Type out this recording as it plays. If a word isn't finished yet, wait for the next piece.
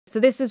So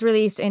this was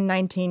released in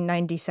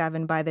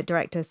 1997 by the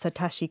director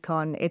Satoshi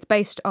Kon. It's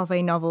based off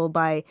a novel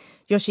by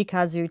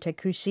Yoshikazu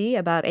Takushi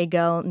about a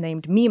girl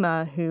named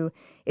Mima who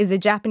is a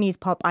Japanese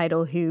pop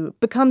idol who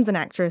becomes an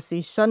actress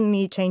who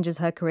suddenly changes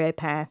her career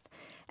path.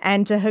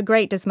 And to her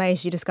great dismay,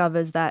 she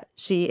discovers that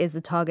she is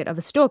the target of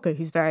a stalker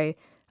who's very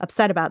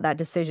upset about that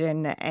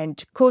decision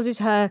and causes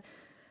her...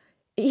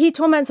 He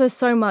torments her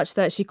so much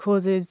that she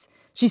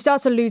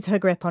starts to lose her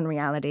grip on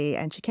reality,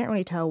 and she can't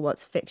really tell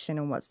what's fiction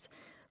and what's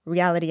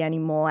reality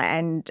anymore.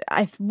 And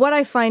what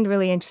I find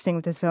really interesting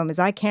with this film is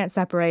I can't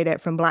separate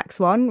it from Black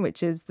Swan,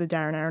 which is the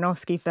Darren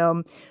Aronofsky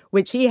film,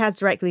 which he has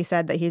directly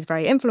said that he's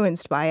very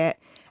influenced by it,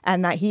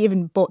 and that he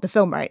even bought the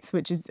film rights,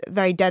 which is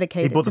very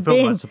dedicated. He bought the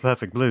film rights to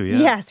Perfect Blue, yeah.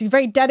 Yes, he's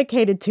very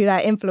dedicated to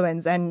that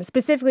influence, and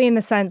specifically in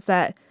the sense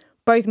that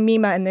both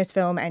Mima in this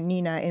film and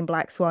Nina in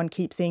Black Swan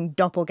keep seeing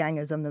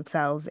doppelgangers of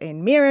themselves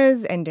in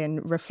mirrors and in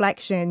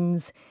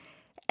reflections.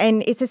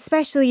 And it's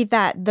especially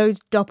that those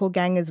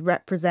doppelgangers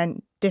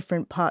represent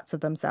different parts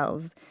of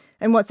themselves.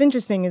 And what's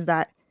interesting is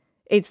that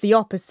it's the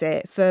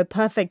opposite. For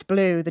Perfect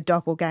Blue, the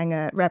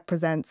doppelganger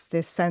represents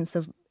this sense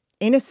of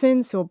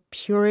innocence or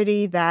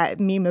purity that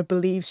Mima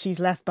believes she's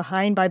left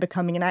behind by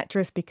becoming an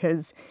actress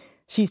because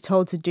she's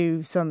told to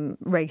do some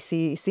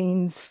racy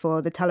scenes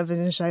for the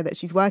television show that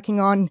she's working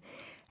on.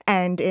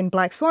 And in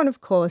Black Swan,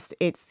 of course,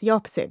 it's the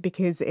opposite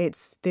because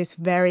it's this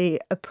very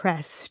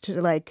oppressed,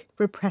 like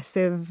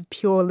repressive,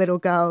 pure little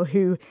girl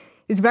who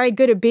is very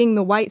good at being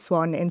the white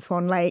swan in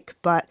Swan Lake.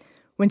 But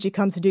when she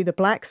comes to do the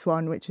Black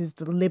Swan, which is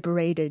the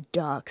liberated,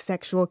 dark,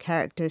 sexual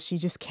character, she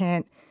just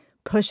can't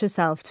push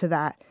herself to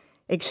that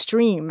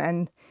extreme.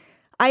 And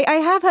I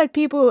have heard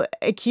people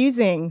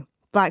accusing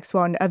Black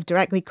Swan of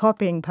directly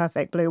copying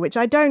Perfect Blue, which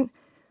I don't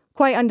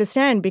quite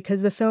understand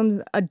because the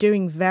films are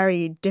doing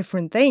very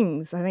different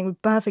things. I think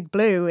with Perfect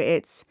Blue,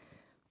 it's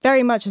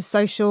very much a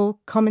social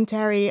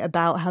commentary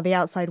about how the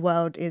outside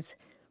world is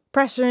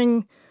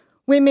pressuring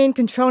women,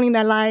 controlling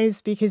their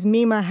lives, because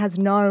Mima has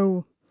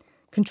no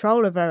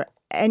control over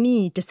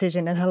any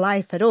decision in her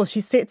life at all.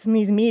 She sits in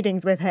these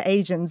meetings with her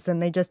agents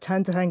and they just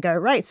turn to her and go,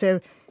 right,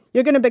 so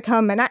you're going to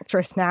become an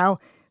actress now.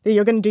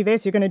 You're going to do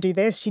this, you're going to do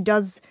this. She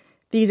does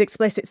these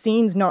explicit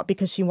scenes not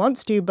because she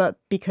wants to, but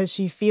because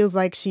she feels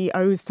like she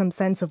owes some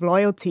sense of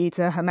loyalty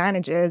to her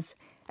managers.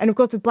 And of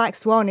course, with Black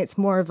Swan, it's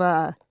more of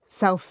a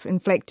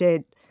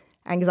self-inflicted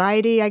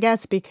anxiety, I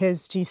guess,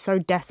 because she's so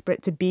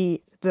desperate to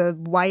be the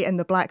white and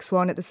the Black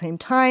Swan at the same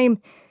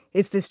time.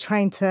 It's this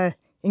trying to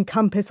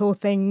encompass all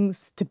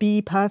things, to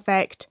be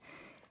perfect.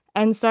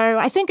 And so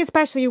I think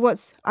especially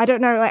I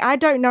don't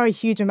know a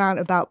huge amount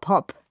about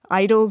pop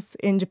idols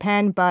in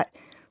Japan, but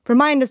from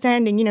my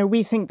understanding,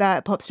 we think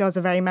that pop stars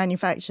are very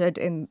manufactured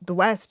in the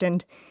West,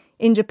 and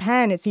in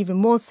Japan, it's even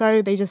more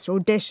so. They just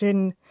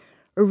audition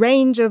a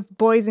range of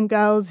boys and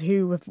girls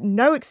who have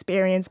no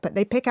experience, but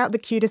they pick out the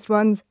cutest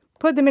ones,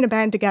 put them in a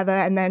band together,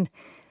 and then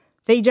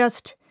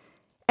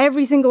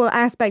every single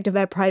aspect of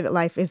their private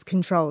life is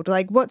controlled.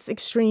 Like, what's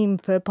extreme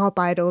for pop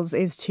idols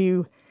is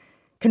to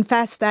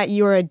confess that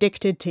you're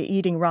addicted to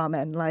eating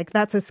ramen. Like,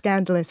 that's a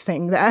scandalous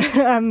thing.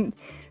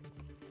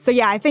 So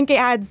yeah, I think it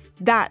adds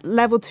that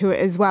level to it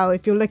as well,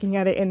 if you're looking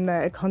at it in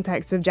the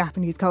context of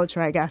Japanese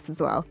culture, I guess, as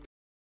well.